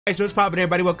Hey, so what's poppin',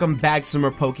 everybody? Welcome back to some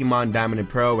more Pokemon Diamond and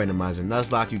Pearl RANDOMIZER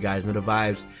Nuzlocke. You guys know the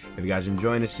vibes. If you guys are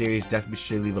enjoying the series, definitely be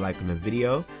sure to leave a like on the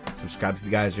video. Subscribe if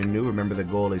you guys are new. Remember, the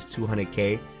goal is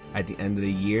 200K at the end of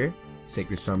the year.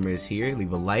 Sacred Summer is here.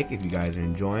 Leave a like if you guys are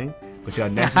enjoying. Put y'all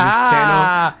next to this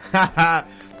channel.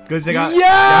 Go check out.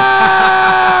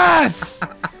 Yes!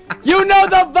 You know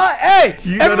the vibe. Hey,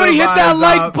 everybody hit that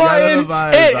like button.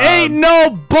 It ain't no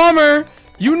bummer.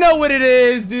 You know what it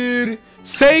is, dude.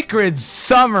 Sacred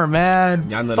Summer, man.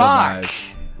 Y'all know the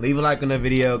vibes. Leave a like on the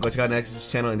video. Go check out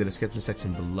NumbNexus channel in the description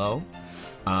section below.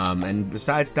 And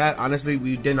besides that, honestly,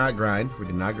 we did not grind. We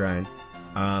did not grind.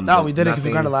 No, we did it because we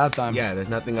grinded last time. Yeah, there's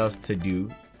nothing else to do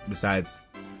besides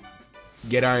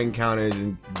get our encounters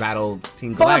and battle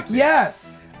Team Galactic. Fuck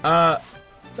yes. I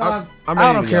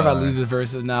don't care if I lose this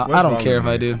versus now. I don't care if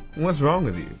I do. What's wrong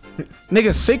with you?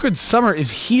 Nigga, Sacred Summer is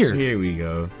here. Here we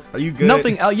go. Are you good?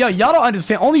 Nothing else. Yo, y'all don't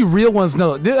understand. Only real ones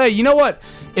know. Dude, hey, you know what?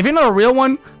 If you're not a real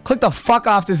one, click the fuck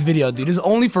off this video, dude. This is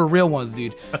only for real ones,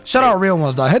 dude. Shout out real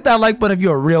ones, dog. Hit that like button if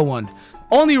you're a real one.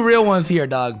 Only real ones here,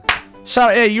 dog.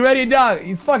 Shout out. Hey, you ready, dog?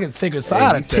 You fucking Sacred Summer.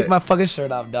 I gotta take my fucking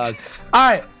shirt off, dog. All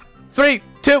right. 3,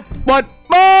 2, 1,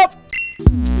 move!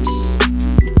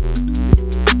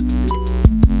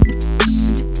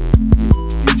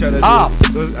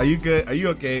 Are you good? Are you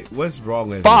okay? What's wrong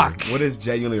with Fuck. you? What is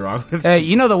genuinely wrong with Hey,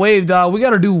 you know the wave, dog. We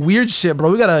gotta do weird shit,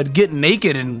 bro. We gotta get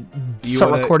naked and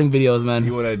start recording videos, man.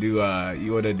 You wanna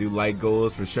do like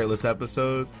goals for shirtless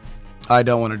episodes? I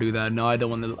don't want to do that. No, I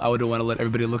don't want to. I would want to let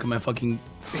everybody look at my fucking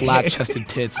flat-chested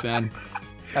tits, man.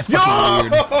 That's fucking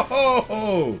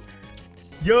weird.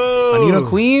 Yo! I need a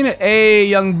queen. Hey,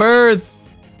 young bird.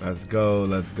 Let's go,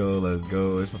 let's go, let's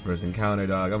go. It's my first encounter,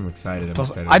 dog. I'm excited.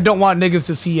 I don't want niggas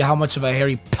to see how much of a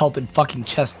hairy pelted fucking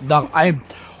chest, dog.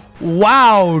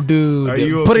 Wow, dude. Are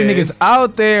you putting okay? niggas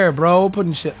out there, bro.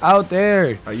 Putting shit out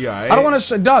there. Are you alright? I don't want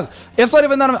to dog. It's not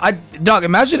even that. Dog,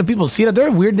 imagine if people see that. There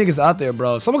are weird niggas out there,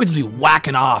 bro. Someone could just be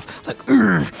whacking off. Like,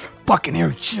 fucking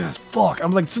hairy chest. Fuck.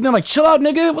 I'm like, sitting there like, chill out,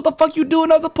 nigga. What the fuck you doing?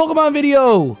 That's a Pokemon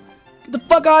video. Get the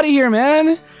fuck out of here,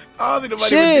 man. I don't think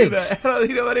nobody would do that. I don't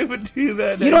think nobody would do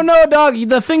that. You don't know, dog.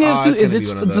 The thing is,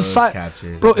 it's the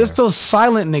silent, bro. It's those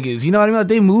silent niggas. You know what I mean? Like,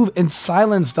 they move in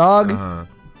silence, dog.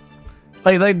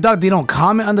 Like, dog. They don't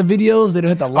comment on the videos. They don't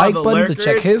hit the like button to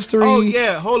check history. Oh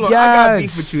yeah, hold on. Yes. I got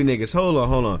beef with you niggas.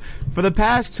 Hold on. For the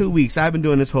past 2 weeks, I've been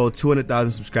doing this whole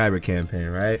 200,000 subscriber campaign,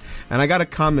 right? And I got a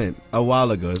comment a while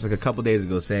ago. It's like a couple days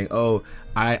ago saying, "Oh,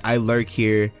 I lurk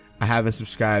here. I haven't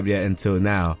subscribed yet until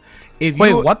now."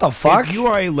 Wait, what the fuck? If you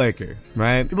are a lurker,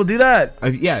 right? People do that.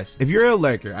 Yes, if you're a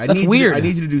lurker, I need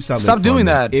you to do something. Stop doing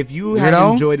that. If you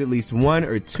have enjoyed at least 1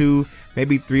 or 2,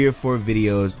 maybe 3 or 4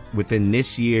 videos within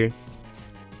this year,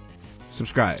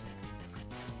 subscribe.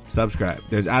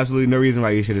 There's absolutely no reason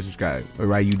why you should have subscribed or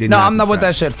why you didn't. No, I'm not with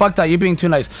that shit. Fuck that. You're being too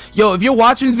nice. Yo, if you're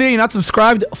watching this video and you're not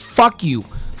subscribed, fuck you.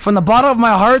 From the bottom of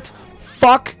my heart,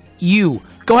 fuck you.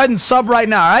 Go ahead and sub right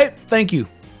now, all right? Thank you.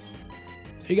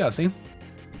 Here you go, see?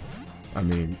 I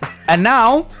mean, and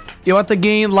now you want to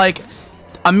gain like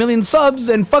 1 million subs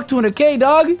and fuck 200K,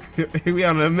 dog. We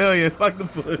on 1 million. Fuck the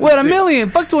bullshit. Wait, 1 million.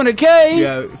 Fuck 200K.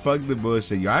 Yeah, fuck the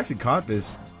bullshit. You actually caught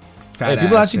this. Fat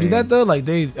people actually do that though. Like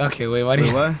they. Okay, wait. Why do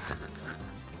you? What?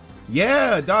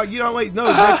 Yeah, dog. You don't wait.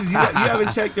 No, Nexus, you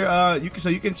haven't checked your.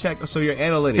 You can check. So your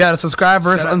analytics. Yeah, the subscribe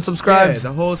versus unsubscribed. Yeah,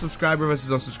 the whole subscriber versus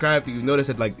unsubscribed. You notice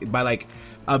that like by like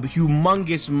a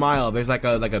humongous mile, there's like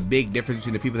a big difference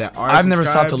between the people that are. I've never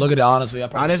stopped to look at it honestly.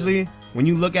 Honestly, when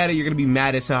you look at it, you're gonna be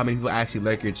mad as hell how many people actually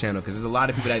like your channel because there's a lot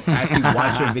of people that actually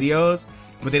watch your videos,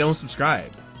 but they don't subscribe.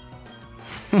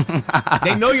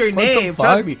 They know your name.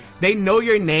 Trust me, they know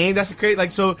your name. That's crazy.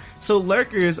 Like so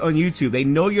lurkers on YouTube, they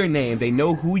know your name. They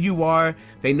know who you are.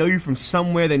 They know you from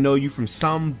somewhere. They know you from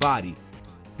somebody.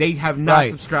 They have not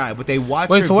subscribed, but they watch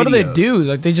your videos. Wait, so what do they do?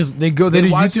 Like they do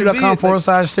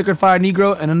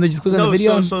youtube.com/SacredFireNegro, and then they just click on the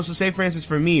video? So say for instance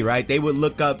for me, right? They would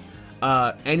look up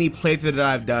any playthrough that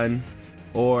I've done,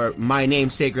 or my name,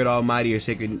 SacredAlmighty, or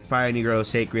Sacred Fire Negro,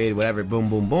 Sacred, whatever, boom,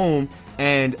 boom, boom,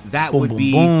 and that would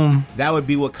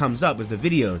be what comes up is the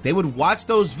videos. They would watch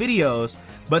those videos,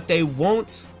 but they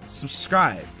won't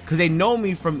subscribe because they know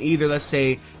me from either, let's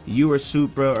say, you or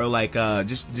Supra, or like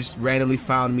just randomly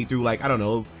found me through like I don't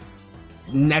know,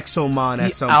 Nexomon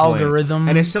at some algorithm,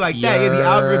 and it's shit like that. Yeah, the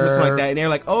algorithm is like that, and they're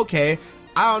like, okay,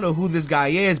 I don't know who this guy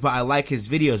is, but I like his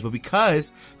videos. But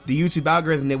because the YouTube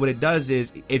algorithm, what it does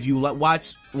is, if you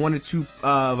watch 1 or 2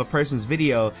 of a person's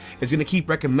video, it's gonna keep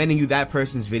recommending you that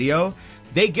person's video.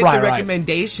 They get the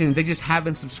recommendations, they just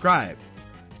haven't subscribed.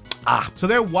 So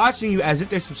they're watching you as if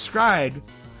they're subscribed,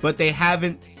 but they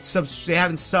haven't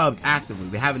subbed actively.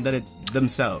 They haven't done it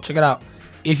themselves. Check it out.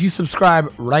 if you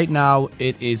subscribe right now,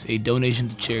 it is a donation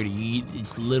to charity.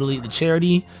 It's literally the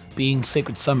charity being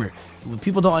Sacred Summer. What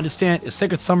people don't understand is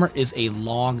Sacred Summer is a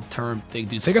long-term thing,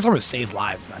 dude. Sacred Summer saves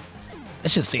lives, man. That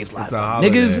shit saves lives.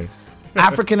 Niggas,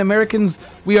 African Americans,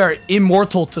 we are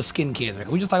immortal to skin cancer.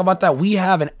 Can we just talk about that? We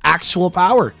have an actual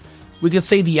power. We can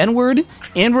say the N-word,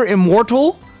 and we're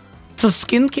immortal to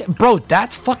skin cancer. Bro,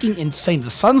 that's fucking insane. The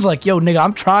sun's like, yo, nigga,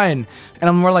 I'm trying. And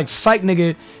I'm more like, psych,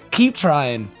 nigga, keep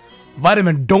trying.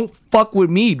 Vitamin, don't fuck with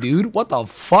me, dude. What the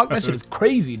fuck? That shit is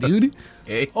crazy, dude.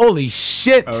 Okay. Holy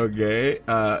shit. Okay.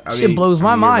 Shit blows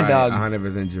my mind, right. dog.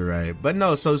 100% you're right. But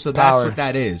no, so that's what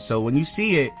that is. So when you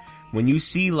see it, when you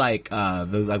see like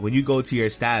when you go to your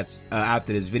stats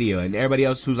after this video, and everybody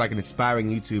else who's like an aspiring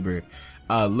YouTuber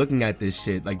looking at this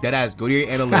shit, like that ass, go to your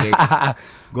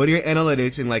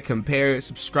analytics, and like compare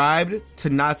subscribed to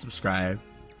not subscribed,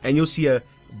 and you'll see a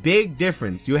big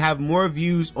difference. You'll have more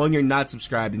views on your not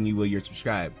subscribed than you will your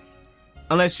subscribed,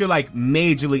 unless you're like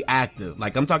majorly active.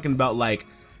 Like I'm talking about like,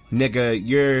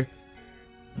 nigga,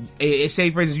 say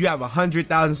for instance you have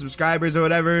 100,000 subscribers or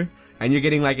whatever, and you're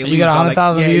getting like at least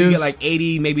 100,000 views. You get like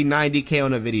 80, maybe 90K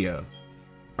on a video,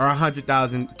 or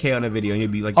 100,000K on a video, and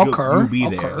you'll be like, you'll be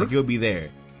there, like you'll be there,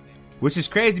 which is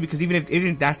crazy because even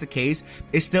if that's the case,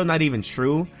 it's still not even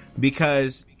true,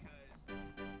 because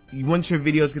once your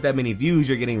videos get that many views,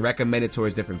 you're getting recommended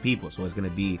towards different people, so it's gonna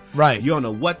be right. You don't know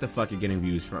what the fuck you're getting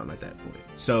views from at that point.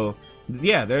 So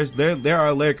yeah, there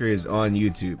are lurkers on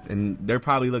YouTube, and they're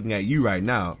probably looking at you right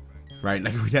now. Right,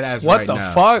 like that ass what right the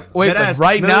now. Fuck? Wait, like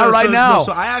right now.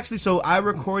 So I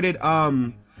recorded.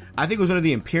 I think it was one of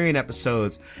the Empyrean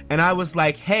episodes, and I was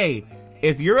like, hey,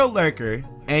 if you're a lurker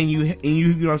and you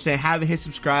know what I'm saying, haven't hit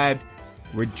subscribe,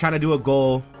 we're trying to do a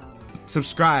goal.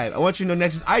 Subscribe. I want you to know,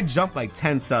 Nexus, I jumped like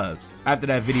 10 subs after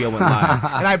that video went live,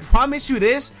 and I promise you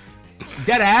this.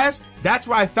 Dead ass. That's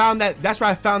where I found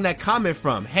that comment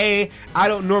from. Hey, I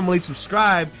don't normally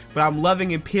subscribe, but I'm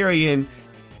loving Empyrean.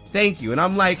 Thank you. And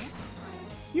I'm like,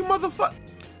 you motherfucker.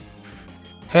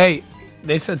 Hey,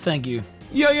 they said thank you.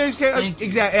 Yo, you just can't,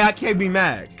 exactly. I can't be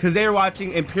mad because they're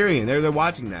watching Empyrean. They're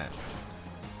watching that.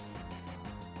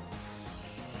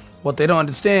 What they don't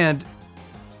understand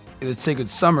is it's Sacred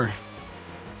Summer.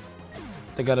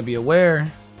 They gotta be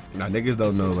aware. Nah, niggas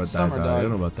don't know about that, dog. They don't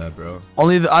know about that, bro.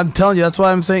 I'm telling you, that's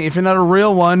why I'm saying, if you're not a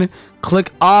real one,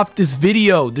 click off this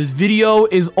video. This video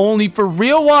is only for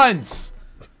real ones.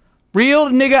 Real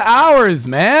nigga hours,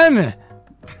 man.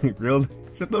 Real,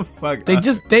 shut the fuck they up.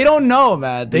 They don't know,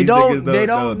 man. They don't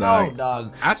know,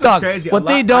 dog. That's what's crazy. What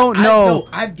they don't know.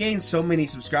 I've gained so many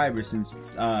subscribers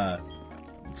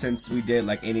since we did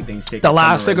like anything Sacred the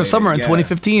last Sacred Summer in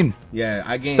 2015. Yeah,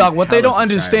 I gained. Dog, what they don't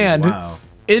understand,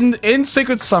 in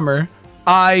Sacred Summer,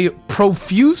 I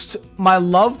profused my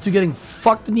love to getting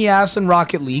fucked in the ass in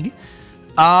Rocket League.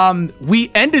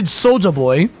 We ended Soulja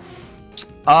Boy.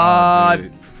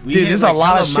 We hit there's like a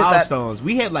lot of milestones.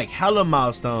 We hit like hella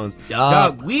milestones.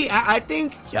 Dog, I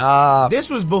think this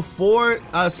was before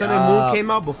Sun and Moon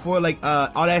came out, before like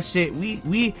all that shit.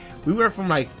 We went from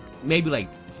like maybe like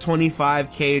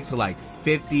 25K to like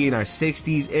 50 in our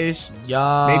 60s ish. Maybe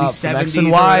 70s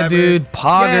or whatever. Dude,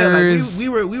 poggers.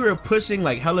 Yeah, like we were pushing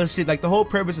like hella shit. Like the whole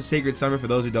purpose of Sacred Summer, for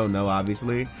those who don't know,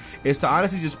 obviously, is to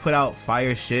honestly just put out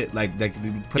fire shit. Like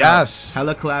put out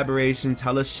hella collaborations,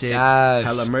 hella shit,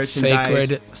 hella merchandise.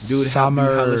 Dude,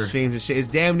 hella streams and shit. It's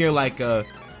damn near like a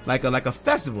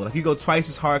festival. Like you go twice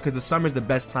as hard because the summer's the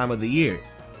best time of the year.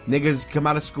 Niggas come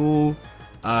out of school.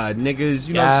 Niggas,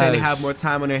 you know what I'm saying, they have more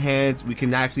time on their hands. We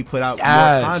can actually put out more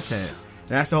content.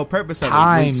 And that's the whole purpose of it.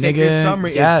 When Sacred Summer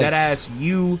is that ass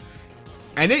you.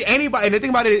 And anybody, and the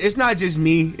thing about it, it's not just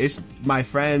me, it's my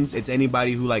friends, it's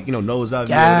anybody who like, you know, knows of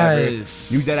me or whatever.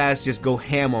 You dead ass just go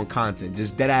ham on content.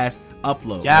 Just dead ass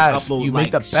upload. Like, upload you make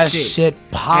the best shit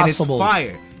possible. And it's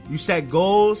fire. You set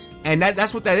goals, and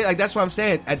that's what that is. Like that's what I'm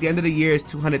saying. At the end of the year, it's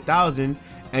 200,000,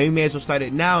 and you may as well start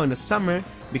it now in the summer.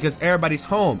 Because everybody's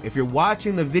home. If you're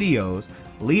watching the videos,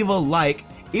 leave a like.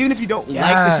 Even if you don't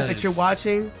like the shit that you're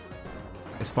watching,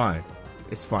 it's fine.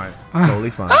 It's fine. Totally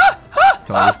fine.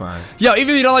 Totally fine. Yo, even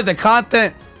if you don't like the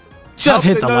content, just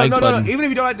hit the like button. Even if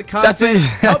you don't like the content,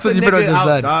 help the nigga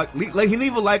out, dog.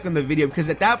 Leave a like on the video, because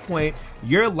at that point,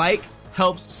 your like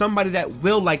helps somebody that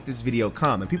will like this video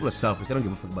come. And people are selfish. They don't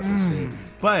give a fuck about this shit.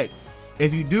 But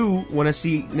if you do want to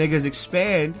see niggas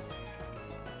expand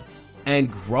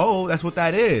and grow, that's what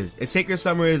that is. And Sacred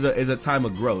Summer is a time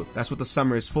of growth. That's what the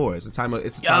summer is for. It's a time of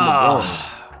growing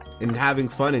and having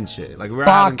fun and shit. Like we're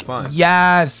having fun.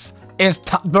 Yes.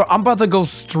 Bro, I'm about to go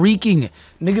streaking.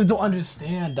 Niggas don't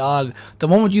understand, dog. The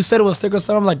moment you said it was Sacred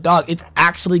Summer, I'm like, dog, it's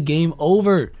actually game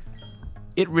over.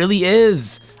 It really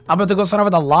is. I'm about to go sign up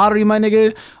for the lottery, my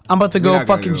nigga. I'm about to go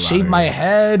fucking shave my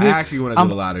head. I actually want to do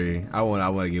the lottery. I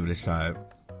want to give it a shot.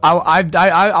 I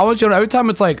want you to know, every time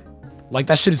it's like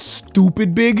that shit is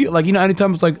stupid big. Like, you know,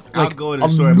 anytime it's like I'll go to the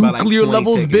store and buy like 20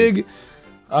 levels tickets. big.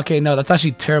 Okay, no, that's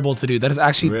actually terrible to do. That is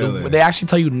actually Really? they actually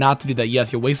tell you not to do that.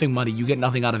 Yes, you're wasting money. You get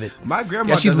nothing out of it. My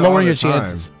grandma she's does it lowering all your the time.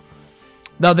 chances.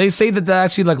 No, they say that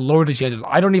actually like lower the chances.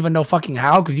 I don't even know fucking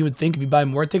how, because you would think if you buy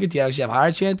more tickets, you actually have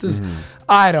higher chances.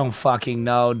 I don't fucking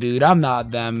know, dude. I'm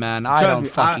not them, man. I don't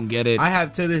fucking get it. I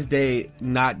have to this day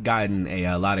not gotten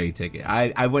a lottery ticket.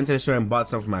 I went to the store and bought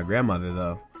some for my grandmother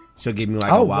though. She'll give me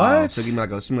like a while. She'll give me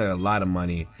like a lot of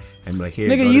money and be like, here.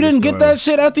 Nigga, you didn't get that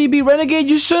shit after you beat Renegade.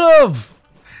 You should have,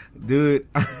 dude.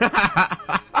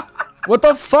 What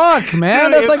the fuck, man?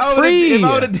 Dude, that's like free. If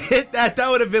I would have did that, that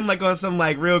would have been like on some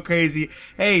like real crazy.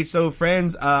 Hey, so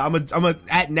friends, I'm a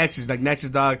at Nexus, like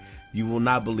Nexus dog. You will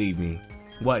not believe me.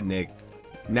 What, Nick?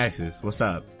 Nexus, what's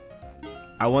up?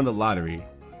 I won the lottery.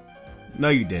 No,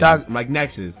 you didn't. Dog, I'm like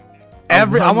Nexus.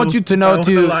 I want you to know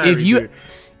too.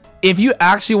 If you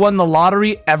actually won the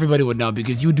lottery, everybody would know,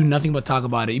 because you would do nothing but talk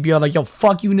about it. You'd be like, yo,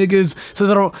 fuck you niggas.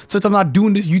 Since I'm not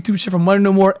doing this YouTube shit for money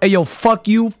no more. Hey, yo, fuck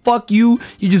you. You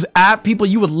just at people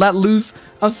you would let loose.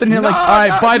 I'm sitting here like, all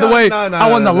right, by the way,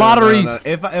 I won the lottery.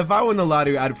 If I won the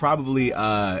lottery, I'd probably,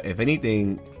 if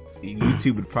anything,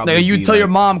 YouTube would probably you tell your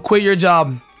mom, quit your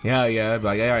job. Yeah, I'd be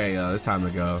like, yeah, it's time to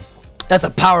go. That's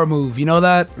a power move. You know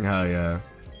that? Hell yeah.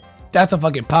 That's a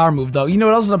fucking power move, dog. You know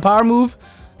what else is a power move?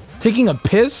 Taking a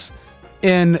piss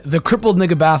in the crippled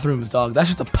nigga bathrooms, dog. That's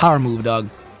just a power move, dog.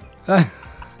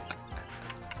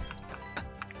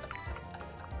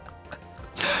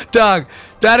 Dog,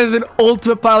 that is an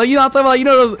ultimate power. You know what I'm talking about? You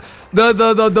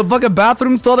know the fucking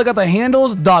bathroom stall that got the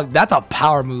handles? Dog, that's a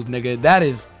power move, nigga. That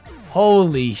is,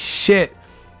 holy shit.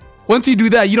 Once you do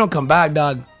that, you don't come back,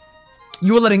 dog.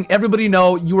 You were letting everybody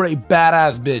know you were a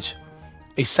badass bitch.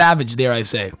 A savage, dare I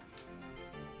say.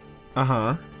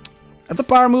 Uh-huh. That's a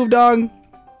power move, dog.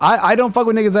 I don't fuck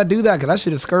with niggas that do that, because that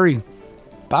shit is scurry.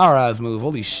 Power ass move.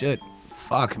 Holy shit.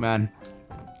 Fuck, man.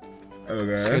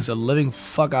 Okay. Scares the living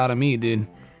fuck out of me, dude.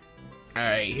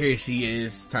 Alright, here she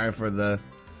is. Time for the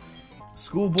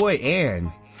schoolboy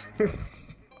Ann.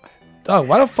 Dog,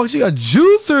 why the fuck she got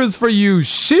juicers for you?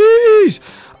 Sheesh.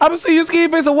 I've been seeing you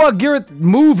skinny face of what? Garrett,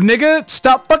 move, nigga.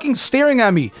 Stop fucking staring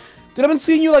at me. Dude, I've been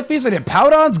seeing you like facing it.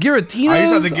 Powdons, Garrettinas. I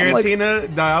saw the Garrettina.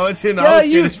 Like, I was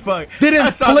scared as fuck.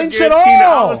 Didn't flinch at all.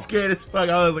 I was scared as fuck.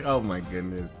 I was like, oh my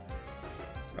goodness.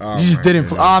 Oh, you just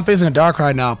didn't. I'm facing a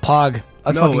Darkrai now. Pog.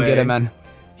 Let's fucking get it, man.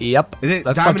 Yep. Is it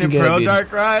Let's Diamond and Pearl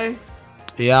Darkrai?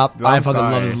 Yep. Dude, I fucking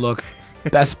love his look.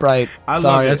 Best sprite.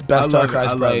 Sorry, that's best Darkrai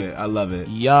sprite. I love it.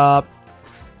 Yup.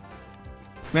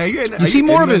 Man, you see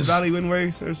more of his Valley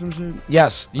Windways or some shit?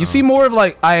 Yes. You see more of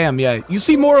like I am, yeah. You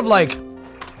see more of like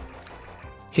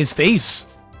his face.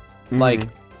 Like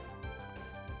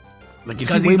you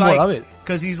see way more of it.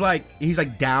 Cause he's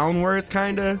like downwards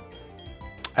kinda.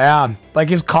 Yeah, like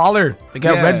his collar, like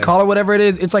that red collar, whatever it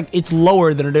is. It's like it's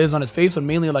lower than it is on his face, but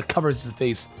mainly it like covers his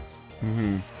face. So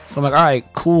I'm like, all right,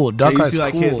 cool. Darkrai's so you see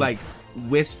like cool. his like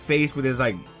wisp face with his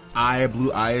like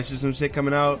blue eyes or some shit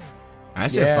coming out. I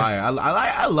said fire.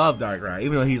 I love Darkrai,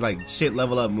 even though he's like shit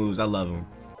level up moves. I love him.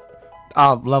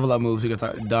 Level up moves. You can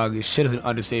talk, dog. Shit is an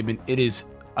understatement. It is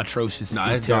atrocious. No,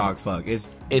 it's dog fuck.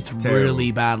 It's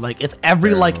really bad. Like it's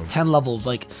every like 10 levels,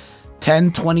 like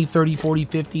 10, 20, 30, 40,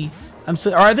 50.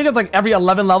 Or I think it's like every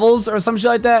 11 levels or some shit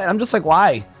like that. And I'm just like,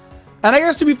 why? And I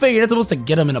guess to be fair, you're not supposed to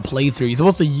get him in a playthrough. You're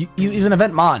supposed to. He's an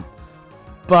event mon,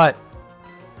 but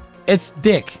it's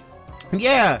dick.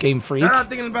 Yeah, Game Freak. I'm not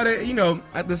thinking about it. You know,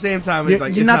 at the same time, it's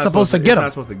like you're not supposed to get him. You're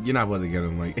not supposed to get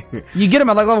him. Like you get him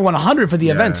at like level 100 for the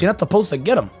events. You're not supposed to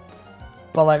get him.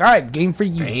 But like, all right, Game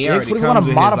Freak, you dicks. What do you want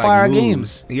to modify our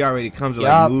games? He already comes with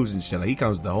like moves and shit. Like he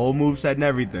comes with the whole move set and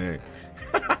everything.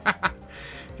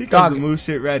 He comes with move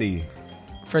shit ready.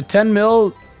 For 10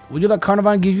 mil, would you let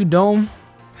Carnivine give you Dome?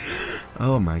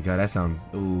 Oh my god, that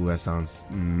sounds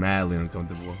madly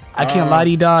uncomfortable. I can't lie to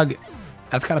you, dog.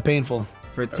 That's kind of painful.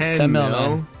 For 10 mil,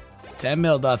 man. 10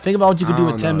 mil, dog. Think about what you could do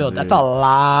with 10 mil. Dude. That's a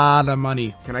lot of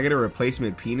money. Can I get a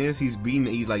replacement penis? He's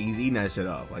eating that shit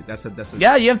up. Like that's a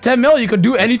yeah. You have 10 mil. You could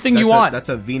do anything you want. That's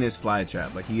a Venus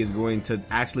flytrap. Like he is going to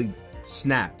actually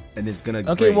snap and it's gonna.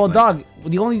 Okay, well, dog.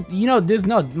 The only there's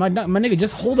no my nigga.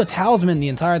 Just hold a talisman the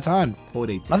entire time. Hold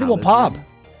a talisman. Nothing will pop.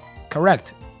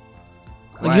 Correct.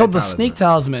 Like you hold the snake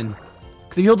talisman.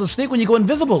 Because you hold the snake when you go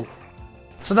invisible.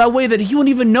 So that way that he won't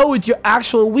even know it's your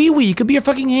actual wee-wee. It could be your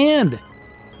fucking hand.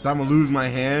 So I'm going to lose my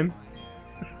hand?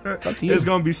 It's up to you. It's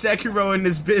going to be Sekiro in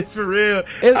this bit for real.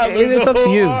 It's up to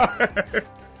you.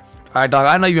 All right, dog.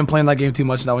 I know you've been playing that game too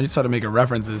much now. When you started making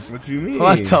references. What you mean?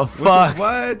 What the fuck?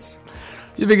 What?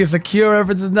 You making secure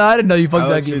references now? I didn't know you fucked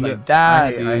that game like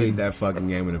that. I hate that fucking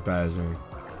game with a passion.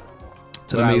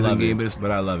 It's an amazing game,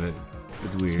 but I love it.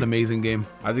 It's weird. It's an amazing game.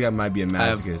 I think I might be a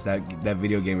masochist. That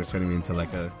video game is turning me into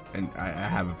like and I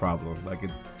have a problem. Like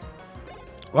it's.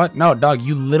 What? No, dog.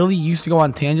 You literally used to go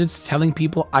on tangents telling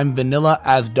people I'm vanilla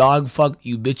as dog fuck.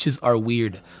 You bitches are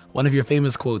weird. One of your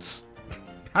famous quotes.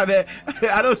 I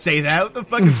don't say that. What the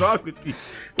fuck is wrong with you?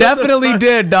 Definitely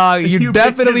did, dog. You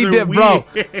definitely did, bro.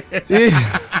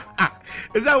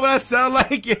 Is that what I sound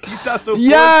like? You sound so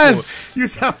yes. forceful. You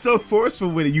sound so forceful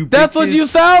with it. You That's bitches, what you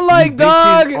sound like,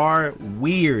 dog. Bitches are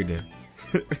weird.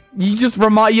 You just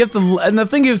remind. You have to, and the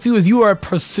thing is too is you are a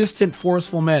persistent,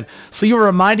 forceful man. So you're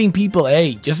reminding people,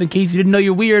 hey, just in case you didn't know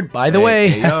you're weird. By the way,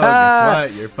 hey, yo,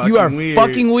 guess what? You're fucking weird. You are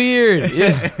fucking weird.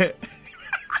 Yeah.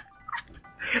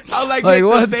 I like make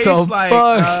what the face the like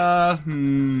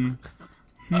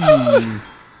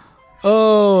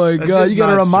Oh my god, you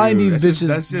gotta remind true. these bitches.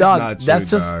 That's just dog, not true,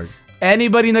 that's just dog.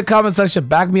 Anybody in the comment section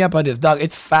back me up on this, dog.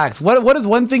 It's facts. What is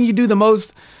one thing you do the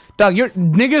most? Dog, your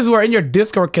niggas who are in your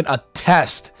Discord can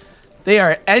attest. They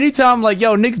are anytime like,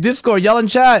 yo, Nick's Discord, yell in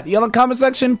chat, yell in comment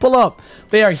section, pull up.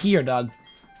 They are here, dog.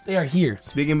 They are here.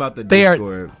 Speaking about the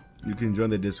Discord, you can join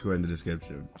the Discord in the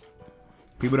description.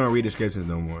 People don't read descriptions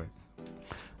no more.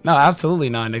 No, absolutely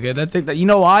not, nigga. That you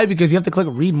know why? Because you have to click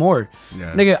read more.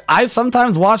 Yeah. Nigga, I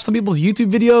sometimes watch some people's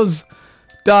YouTube videos.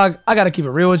 Dog, I gotta keep it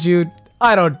real with you.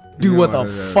 I don't do what the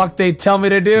fuck they tell me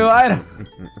to do. I don't.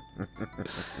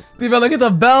 If I look at the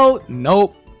bell,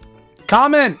 nope.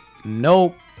 Comment,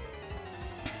 nope.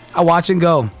 I watch and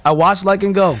go. I watch, like,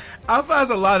 and go. I find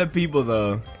a lot of people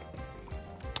though.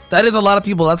 That is a lot of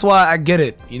people. That's why I get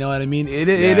it. You know what I mean? It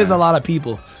is a lot of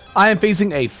people. I am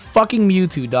facing a fucking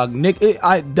Mewtwo, dog. Nick,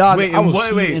 dog. Wait, who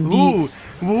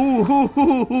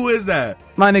is that?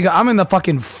 My nigga, I'm in the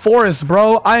fucking forest,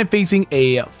 bro. I am facing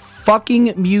a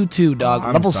fucking Mewtwo, dog.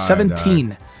 Level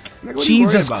 17. Nigga,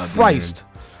 Jesus Christ.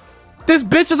 This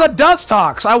bitch is a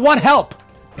Dustox. I want help.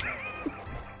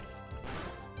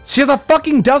 She has a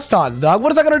fucking Dustox, dog.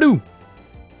 What is that gonna do?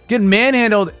 Get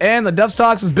manhandled, and the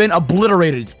Dustox has been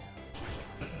obliterated.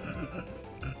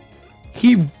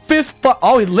 He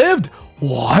oh, he lived.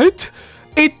 What?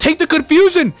 Take the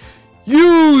confusion.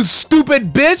 You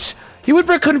stupid bitch. He went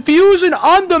for confusion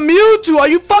on the Mewtwo. Are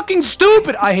you fucking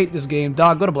stupid? I hate this game,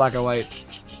 dog. Go to black and white.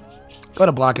 Go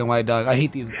to black and white, dog. I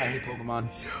hate Pokemon.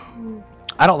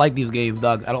 I don't like these games,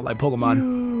 dog. I don't like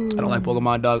Pokemon. I don't like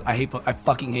Pokemon, dog. I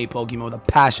fucking hate Pokemon with a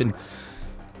passion.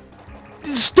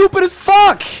 This is stupid as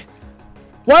fuck.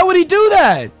 Why would he do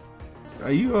that?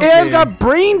 Are you okay? It has got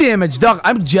brain damage, dog.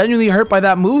 I'm genuinely hurt by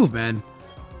that move, man.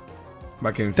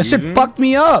 By confusion? That shit fucked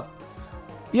me up.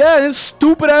 Yeah, this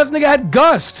stupid ass nigga had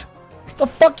Gust. What the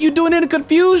fuck you doing in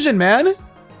confusion, man?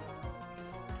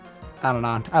 I don't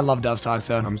know. I love Dustox,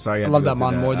 so I'm sorry. I love that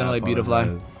mon more than I like Beautifly.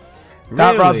 Really?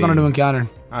 That brought on a new encounter.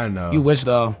 I know. You wish,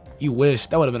 though. You wish.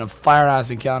 That would have been a fire-ass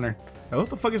encounter.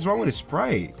 What the fuck is wrong with his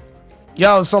sprite?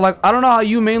 Yo, so, like, I don't know how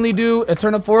you mainly do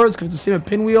Eternal Forest, because it's the same with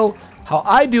Pinwheel. How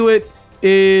I do it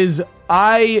is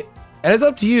and it's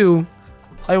up to you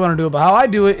how you want to do it, but how I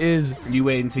do it is you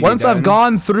wait until once I've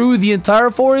gone through the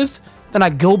entire forest, then I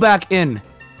go back in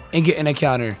and get an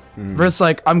encounter. Versus,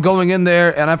 like, I'm going in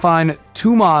there and I find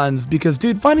 2 mons, because,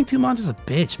 dude, finding 2 mons is a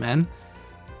bitch, man.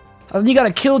 And then you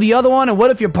gotta kill the other one, and what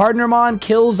if your partner mon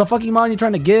kills the fucking mon you're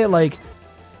trying to get? Like,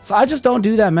 so I just don't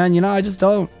do that, man. You know, I just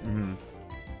don't.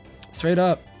 Straight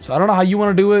up. So I don't know how you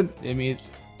want to do it. I mean,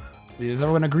 is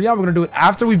everyone agree on? We're gonna do it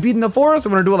after we've beaten the forest, or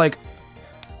we're gonna do it like?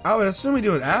 I would assume we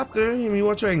do it after. I mean, you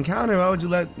want your encounter? Why would you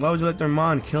let their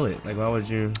mon kill it? Like, why would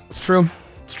you? It's true.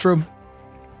 It's true.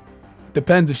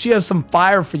 Depends. If she has some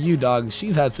fire for you, dog,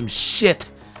 she's had some shit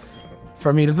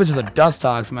for me. This bitch is a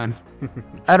Dustox, man.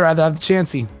 I'd rather have the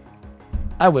Chansey.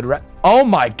 I would. Oh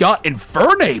my god,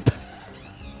 Infernape!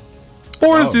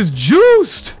 Forest is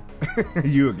juiced.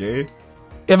 You okay?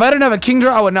 If I didn't have a Kingdra,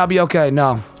 I would not be okay.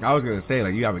 No. I was gonna say,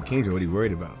 like, you have a Kingdra. What are you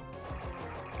worried about?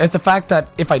 It's the fact that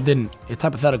if I didn't, it's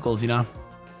hypotheticals, you know.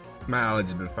 My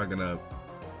allergies been fucking up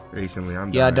recently.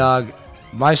 I'm yeah, dying. dog.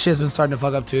 My shit's been starting to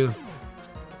fuck up too.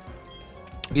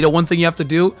 You know, one thing you have to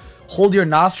do: hold your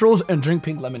nostrils and drink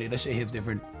pink lemonade. That shit hits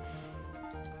different.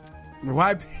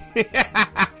 Why?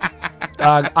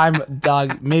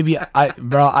 Dog. Maybe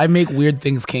I make weird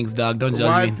things kinks, dog. Don't judge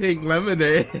Why me. pink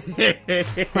lemonade?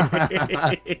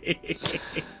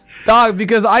 Dog,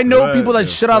 because I know What people that the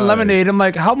shit on fuck? lemonade. I'm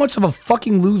like, how much of a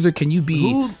fucking loser can you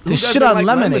be Who to shit doesn't on like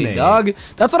lemonade, lemonade? dog?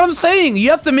 That's what I'm saying. You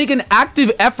have to make an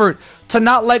active effort to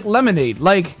not like lemonade.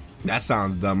 Like, That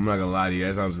sounds dumb. I'm not gonna lie to you.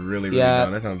 That sounds really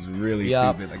dumb. That sounds really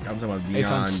stupid. Like I'm talking about beyond. They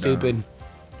sound stupid. Dumb.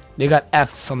 They got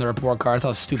F's on the report card. That's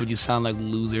how stupid you sound, like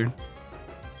loser.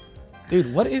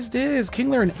 Dude, what is this?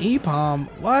 Kingler and Apom.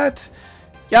 What?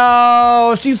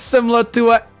 Yo, she's similar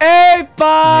to a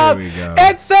Apom. Here we go.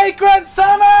 It's Sacred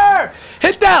Summer.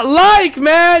 Hit that like,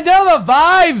 man. You know the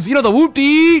vibes. You know the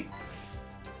whoop-dee.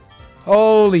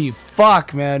 Holy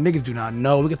fuck, man. Niggas do not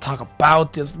know. We can talk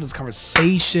about this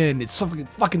conversation. It's so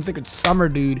fucking Sacred Summer,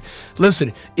 dude.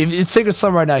 Listen, if it's Sacred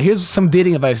Summer right now, here's some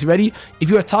dating advice. You ready? If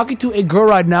you are talking to a girl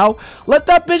right now, let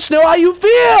that bitch know how you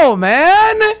feel,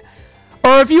 man.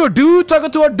 Or if you're a dude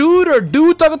talking to a dude, or a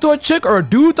dude talking to a chick, or a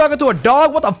dude talking to a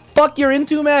dog, what the fuck you're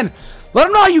into, man? Let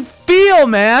them know how you feel,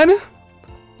 man.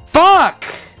 Fuck.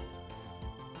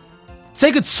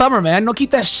 Sacred Summer, man. Don't keep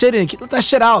that shit in. Let that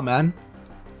shit out, man.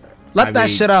 Let that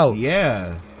shit out.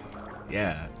 Yeah.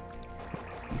 Yeah.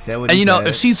 He said what and he you know, said.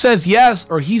 if she says yes,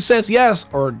 or he says yes,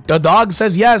 or the dog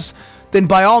says yes, then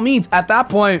by all means, at that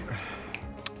point,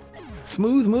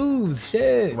 smooth moves.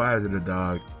 Shit. Why is it a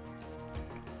dog?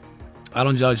 I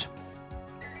don't judge.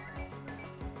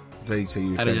 So you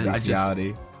said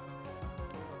bestiality?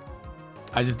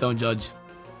 I just don't judge.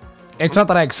 It's not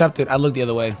that I accept it. I look the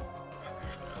other way.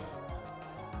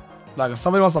 Like, if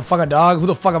somebody wants to fuck a dog, who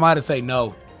the fuck am I to say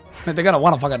no? They're gonna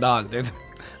want to fuck a dog, dude.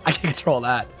 I can't control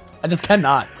that. I just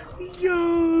cannot.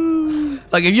 Yo.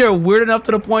 Like, if you're weird enough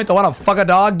to the point to want to fuck a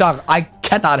dog, I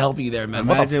cannot help you there, man.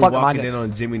 Imagine what the fuck walking in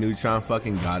on Jimmy Neutron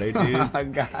fucking Goddard, dude. Oh,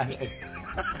 God.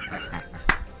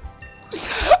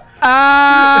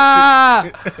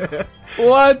 Ah!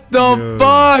 What the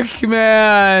fuck,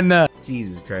 man?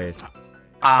 Jesus Christ.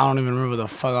 I don't even remember what the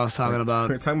fuck I was talking about.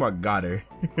 We're talking about Goddard.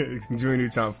 Jimmy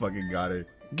Neutron fucking Goddard.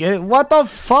 What the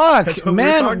fuck, That's what man?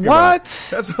 we were talking What? About.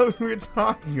 That's what we were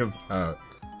talking about.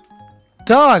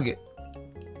 Dog.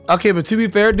 Okay, but to be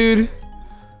fair, dude.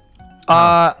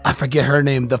 I forget her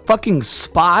name. The fucking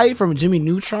spy from Jimmy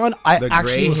Neutron. I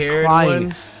actually was crying.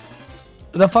 One?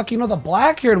 The fucking, the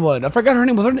black-haired one. I forgot her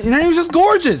name. Her name was just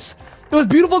gorgeous. It was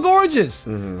beautiful, gorgeous.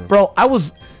 Bro, I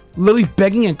was literally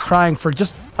begging and crying for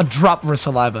just a drop of her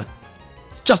saliva.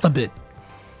 Just a bit.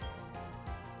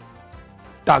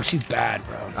 Dog, she's bad,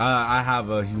 bro. I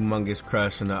have a humongous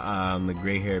crush on the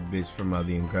gray-haired bitch from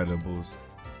The Incredibles.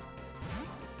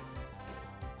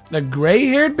 The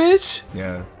gray-haired bitch?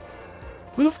 Yeah.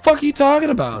 Who the fuck are you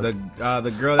talking about? The girl that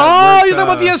worked, you're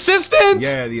talking about the assistant?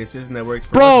 Yeah, the assistant that works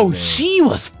for Bro, she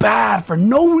was bad for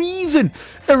no reason.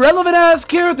 Irrelevant ass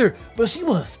character, but she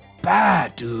was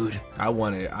bad, dude.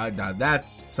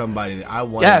 That's somebody that I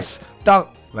want. Yes, dog.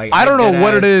 Like, I don't know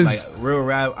what it is. Like, real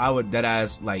rap, I would dead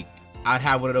ass, like, I'd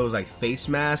have one of those like face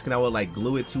masks and I would like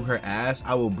glue it to her ass.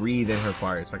 I will breathe in her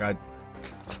farts. Like I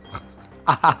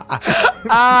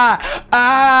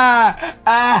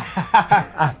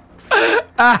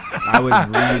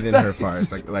would breathe in her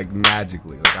farts like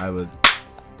magically. Like I would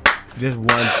just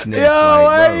one sniff. Yo,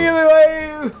 like,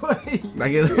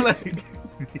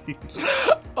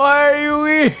 why are you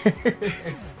weird?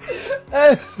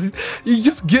 You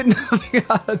just get nothing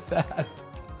out of that.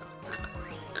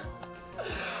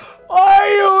 Why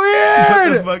are you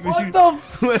weird? What the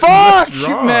fuck,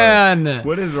 man?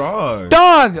 What is wrong?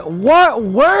 Dog, what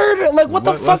word? Like, what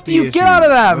the fuck do you get out of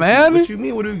that, man? What you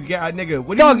mean? What do you get, nigga?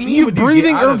 What do you mean? You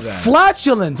breathing her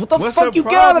flatulence. What the fuck you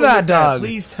get out of that, dog?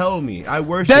 Please tell me. I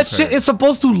worship that shit is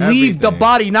supposed to leave the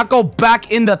body, not go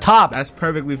back in the top. That's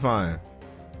perfectly fine.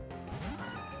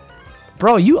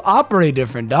 Bro, you operate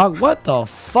different, dog. What the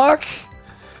fuck?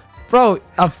 Bro,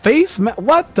 a face?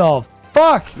 What the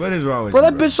fuck? What is wrong with you,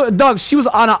 that bitch, dog, she was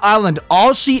on an island.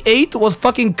 All she ate was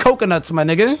fucking coconuts, my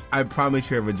nigga. I promise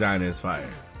your vagina is fire.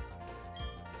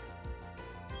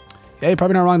 Yeah, you're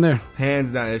probably not wrong there.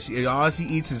 Hands down. If all she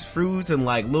eats is fruits and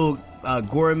like little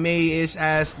gourmet-ish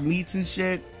ass meats and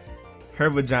shit, her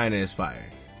vagina is fire.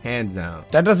 Hands down.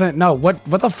 That doesn't, no, what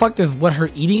the fuck does what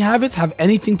her eating habits have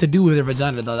anything to do with her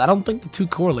vagina, though? I don't think the two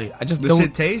correlate. I just don't. The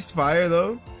shit tastes fire,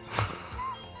 though.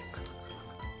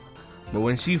 But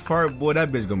when she fart, boy, that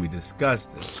bitch gonna be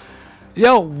disgusting.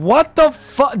 Yo, what the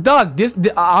fuck? Dog,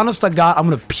 honest to God, I'm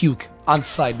gonna puke on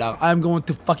sight, dog. I'm going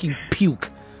to fucking puke.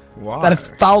 Why? That is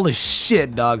foul as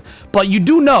shit, dog. But you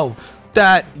do know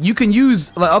that you can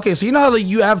use, like, okay, so you know how like,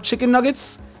 you have chicken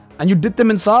nuggets and you dip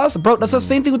them in sauce? Bro, that's the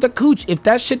same thing with the cooch. If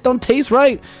that shit don't taste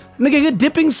right, nigga, get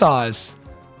dipping sauce.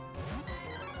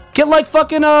 Get like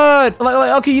fucking,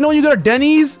 okay, you know when you go to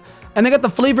Denny's and they got the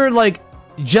flavored, like,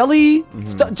 jelly,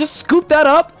 just scoop that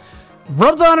up,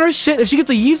 rub that on her shit. If she gets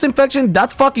a yeast infection,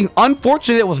 that's fucking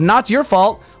unfortunate. It was not your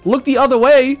fault. Look the other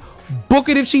way, book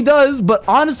it if she does. But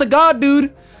honest to God,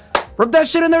 dude, rub that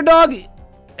shit in there, dog.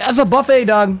 As a buffet,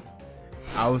 dog.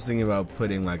 I was thinking about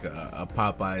putting like a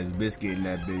Popeye's biscuit in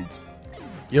that bitch.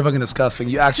 You're fucking disgusting.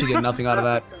 You actually get nothing out of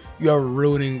that. You are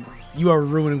ruining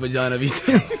vagina.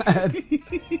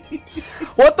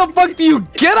 What the fuck do you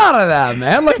get out of that,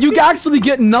 man? Like, you actually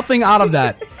get nothing out of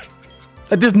that.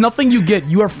 Like, there's nothing you get.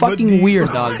 You are fucking weird,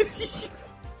 dog.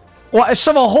 What? I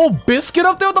shove a whole biscuit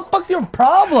up there? What the fuck's your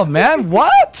problem, man?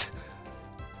 What?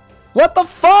 What the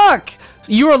fuck?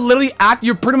 You are literally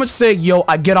you're pretty much saying, yo,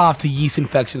 I get off to yeast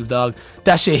infections, dog.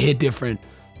 That shit hit different.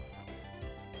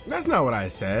 That's not what I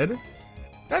said.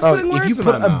 That's putting words in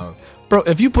my mouth. Bro,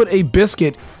 if you put a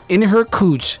biscuit in her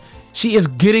cooch, she is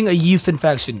getting a yeast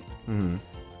infection. Mm-hmm.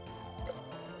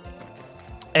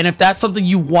 And if that's something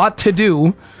you want to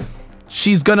do,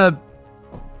 she's gonna...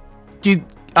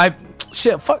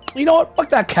 Shit, fuck, you know what? Fuck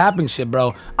that capping shit,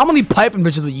 bro. I'm only piping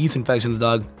bitches with yeast infections,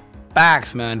 dog.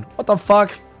 Facts, man. What the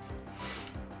fuck?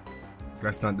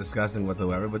 That's not disgusting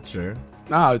whatsoever, but sure.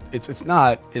 No, it's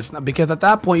not. It's not, because at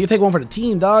that point, you take one for the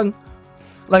team, dog.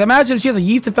 Like, imagine if she has a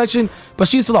yeast infection, but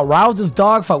she's still aroused as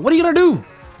dog. Fuck, what are you gonna do?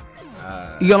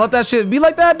 You gonna let that shit be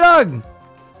like that, dog?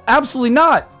 Absolutely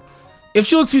not. If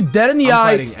she looks you dead in the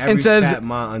eye and says, fat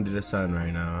ma under the sun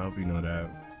right now. I hope you know that.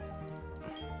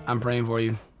 I'm praying for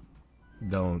you.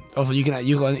 Don't. Also, you can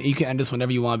end this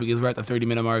whenever you want because we're at the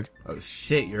 30-minute mark. Oh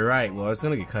shit, you're right. Well, it's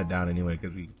gonna get cut down anyway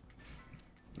because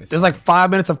there's like 5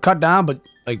 minutes of cut down, but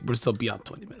like we're still beyond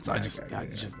 20 minutes. I didn't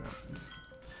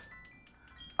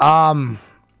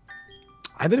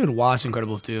even watch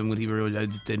Incredibles 2. I'm gonna keep it real. I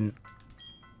just didn't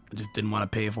want to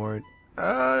pay for it.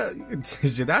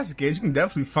 If that's the case, you can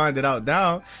definitely find it out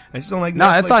now. I just don't like. No,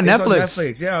 Netflix. it's on Netflix. It's on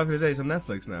Netflix. Yeah, I was gonna say it's on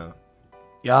Netflix now.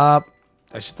 Yup.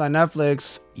 That shit's on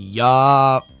Netflix.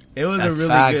 Yup. It was a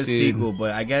really good sequel,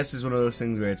 but I guess it's one of those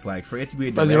things where it's like for it to be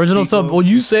a direct the original sequel, stuff. Will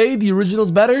you say the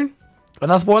original's better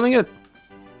without spoiling it?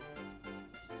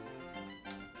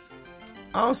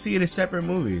 I don't see it as separate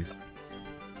movies.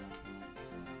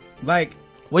 Like,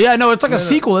 well, yeah, no, it's like a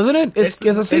sequel, isn't it? It's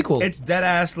a sequel. It's dead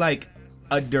ass like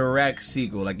a direct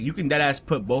sequel. Like you can dead ass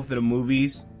put both of the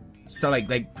movies so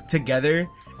like together,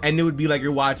 and it would be like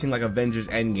you're watching like Avengers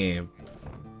Endgame.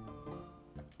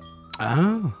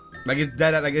 Oh.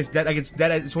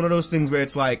 It's one of those things where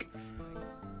it's like,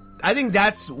 I think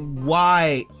that's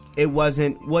why it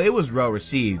wasn't, well, it was well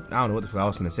received. I don't know what the fuck I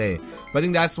was gonna say, but I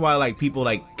think that's why like people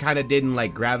like kind of didn't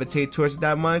like gravitate towards it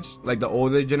that much, like the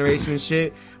older generation and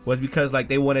shit, was because like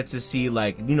they wanted to see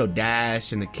like, you know,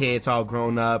 Dash and the kids all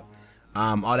grown up,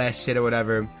 all that shit or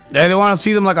whatever. Yeah, they want to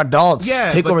see them like adults.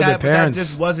 Yeah, take over their parents. That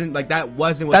just wasn't like that.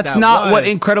 Wasn't what that's that not was. What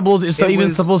Incredibles is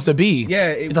even supposed to be.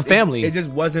 Yeah, it's a family. It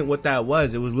just wasn't what that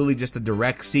was. It was literally just a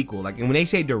direct sequel. Like, and when they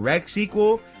say direct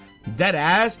sequel, dead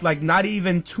ass, like not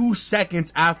even 2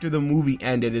 seconds after the movie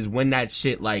ended is when that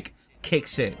shit like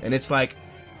kicks in, and it's like,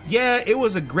 yeah, it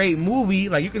was a great movie.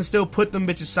 Like you can still put them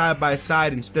bitches side by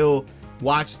side and still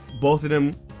watch both of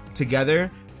them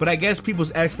together. But I guess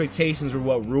people's expectations were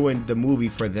what ruined the movie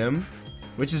for them,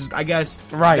 which is, I guess,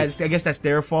 right. I guess that's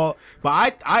their fault.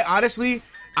 But I honestly,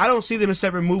 I don't see them as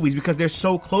separate movies because they're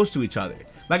so close to each other.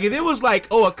 Like if it was like,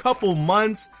 oh, a couple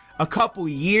months, a couple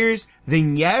years,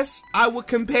 then yes, I would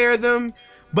compare them.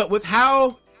 But with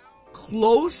how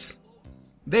close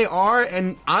they are,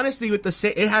 and honestly, with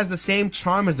it has the same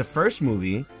charm as the first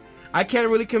movie, I can't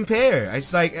really compare.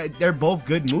 It's like they're both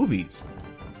good movies.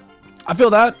 I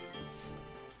feel that.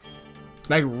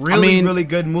 Like really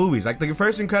good movies. Like the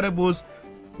first Incredibles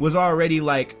was already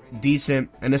like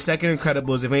decent, and the second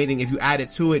Incredibles, if anything, if you add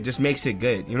it to it, just makes it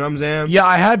good. You know what I'm saying? Yeah,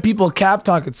 I had people cap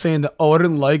talking saying that, oh, I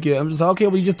didn't like it. I'm just like, okay,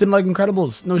 well, you just didn't like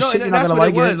Incredibles. No shit, you're not gonna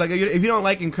like it. Like if you don't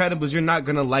like Incredibles, you're not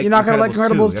gonna like. You're not gonna like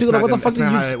Incredibles too. Like, what the fuck do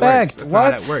you expect? That's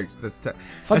not how that works.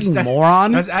 Fucking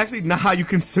moron. That's actually not how you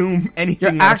consume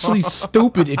anything. You're actually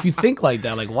stupid if you think like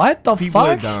that. Like, what the fuck? People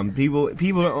are dumb.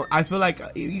 People. I feel like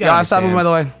you gotta. Yeah, stop moving by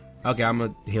the way. Okay, I'm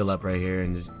gonna heal up right here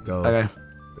and just go. Okay.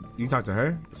 You talk to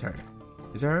her? It's her.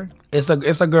 Is it her? It's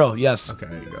a girl, yes. Okay,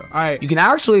 there you go. All right. You can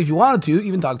actually, if you wanted to,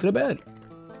 even talk to the bed.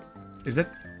 Is it?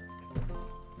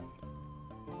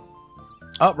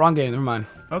 Oh, wrong game. Never mind.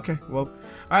 Okay, well. All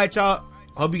right, y'all.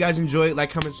 Hope you guys enjoyed.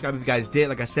 Like, comment, subscribe if you guys did.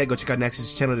 Like I said, go check out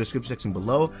Nexus' channel in the description section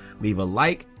below. Leave a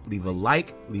like.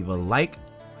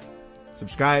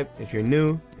 Subscribe if you're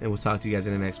new. And we'll talk to you guys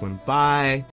in the next one. Bye.